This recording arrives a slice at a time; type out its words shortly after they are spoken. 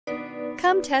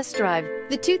Come test drive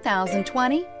the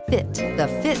 2020 Fit. The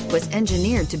Fit was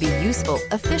engineered to be useful,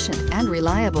 efficient, and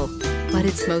reliable. But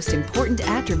its most important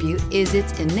attribute is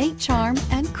its innate charm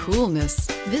and coolness.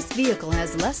 This vehicle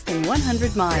has less than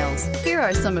 100 miles. Here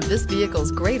are some of this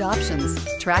vehicle's great options: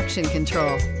 traction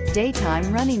control,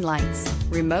 daytime running lights,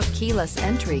 remote keyless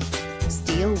entry,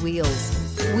 steel wheels,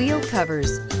 wheel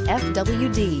covers,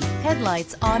 FWD,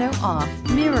 headlights auto off,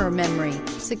 mirror memory,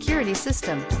 security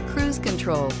system, cruise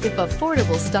control. If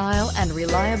affordable style and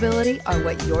reliability are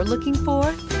what you're looking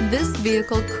for, this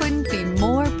vehicle couldn't be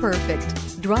more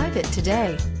perfect. Drive it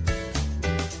today.